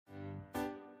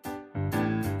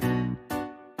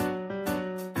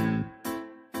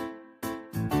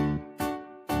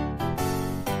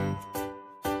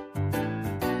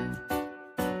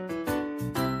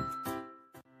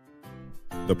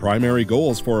The primary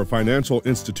goals for a financial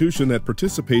institution that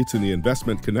participates in the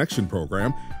Investment Connection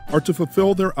program are to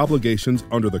fulfill their obligations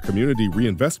under the Community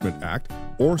Reinvestment Act,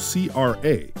 or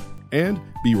CRA, and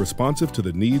be responsive to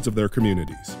the needs of their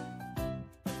communities.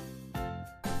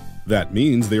 That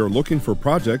means they are looking for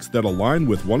projects that align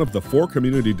with one of the 4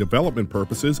 community development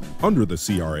purposes under the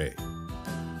CRA.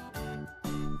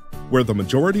 Where the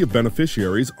majority of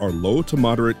beneficiaries are low to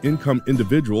moderate income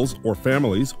individuals or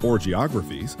families or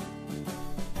geographies,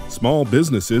 small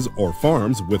businesses or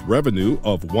farms with revenue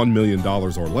of $1 million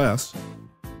or less,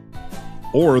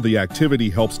 or the activity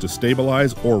helps to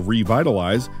stabilize or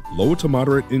revitalize low to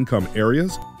moderate income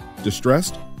areas,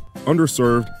 distressed,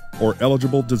 underserved, or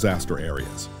eligible disaster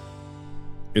areas.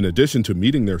 In addition to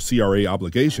meeting their CRA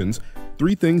obligations,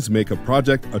 3 things make a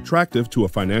project attractive to a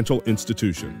financial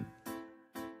institution.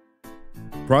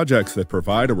 Projects that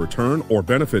provide a return or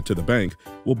benefit to the bank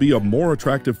will be a more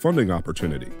attractive funding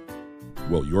opportunity.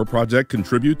 Will your project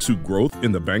contribute to growth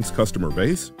in the bank's customer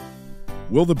base?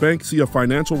 Will the bank see a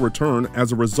financial return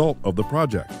as a result of the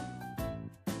project?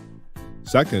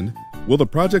 Second, will the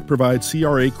project provide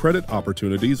CRA credit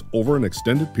opportunities over an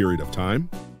extended period of time?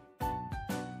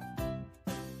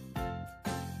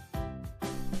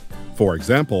 For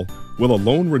example, will a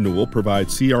loan renewal provide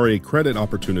CRA credit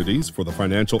opportunities for the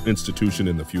financial institution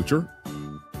in the future?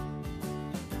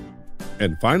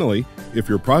 And finally, if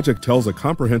your project tells a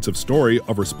comprehensive story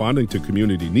of responding to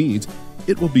community needs,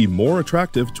 it will be more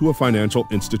attractive to a financial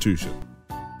institution.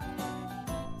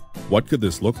 What could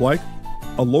this look like?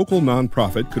 A local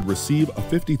nonprofit could receive a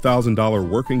 $50,000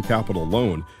 working capital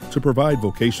loan to provide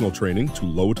vocational training to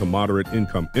low to moderate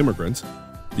income immigrants,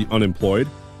 the unemployed,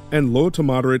 and low to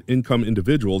moderate income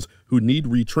individuals who need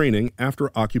retraining after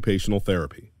occupational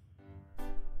therapy.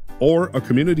 Or a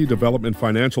community development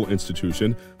financial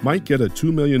institution might get a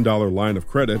 $2 million line of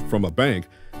credit from a bank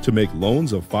to make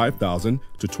loans of $5,000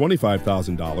 to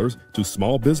 $25,000 to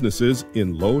small businesses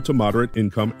in low to moderate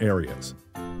income areas.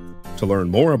 To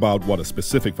learn more about what a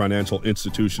specific financial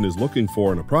institution is looking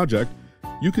for in a project,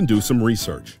 you can do some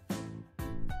research.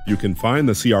 You can find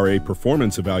the CRA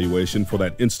performance evaluation for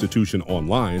that institution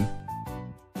online,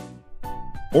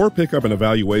 or pick up an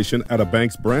evaluation at a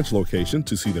bank's branch location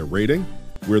to see their rating,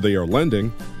 where they are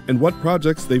lending, and what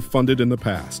projects they've funded in the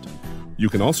past. You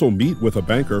can also meet with a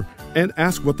banker and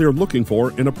ask what they're looking for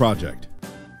in a project.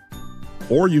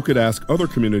 Or you could ask other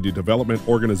community development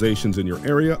organizations in your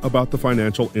area about the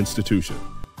financial institution.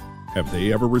 Have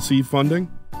they ever received funding?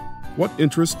 What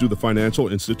interests do the financial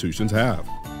institutions have?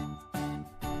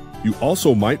 You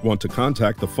also might want to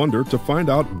contact the funder to find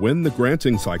out when the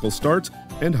granting cycle starts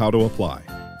and how to apply.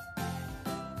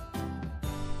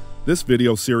 This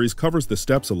video series covers the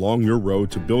steps along your road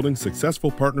to building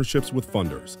successful partnerships with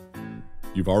funders.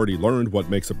 You've already learned what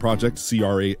makes a project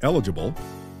CRA eligible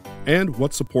and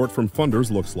what support from funders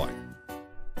looks like.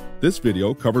 This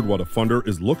video covered what a funder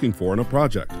is looking for in a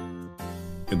project.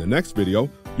 In the next video,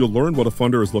 you'll learn what a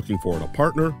funder is looking for in a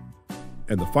partner,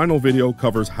 and the final video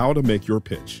covers how to make your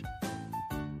pitch.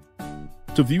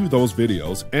 To view those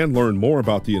videos and learn more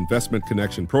about the Investment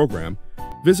Connection program,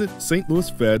 visit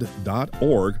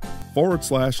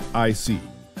stlouisfed.org/IC.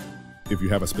 If you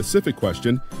have a specific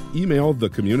question, email the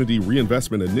Community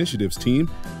Reinvestment Initiatives team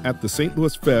at the St.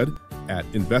 Louis Fed at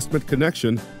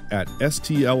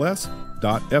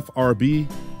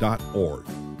investmentconnection@stls.frb.org.